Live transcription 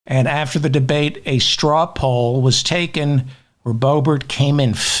And after the debate, a straw poll was taken where Boebert came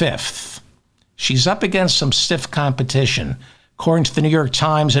in 5th. She's up against some stiff competition. According to the New York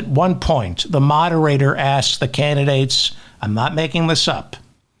Times, at one point, the moderator asked the candidates, I'm not making this up,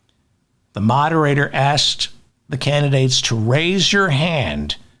 the moderator asked the candidates to raise your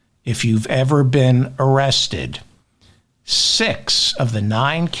hand if you've ever been arrested. 6 of the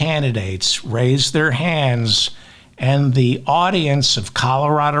 9 candidates raised their hands, and the audience of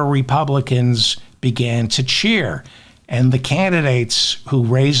Colorado Republicans began to cheer. And the candidates who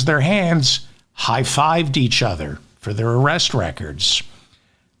raised their hands high-fived each other for their arrest records.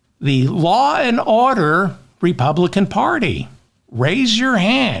 The Law and Order Republican Party. Raise your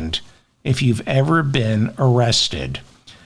hand if you've ever been arrested.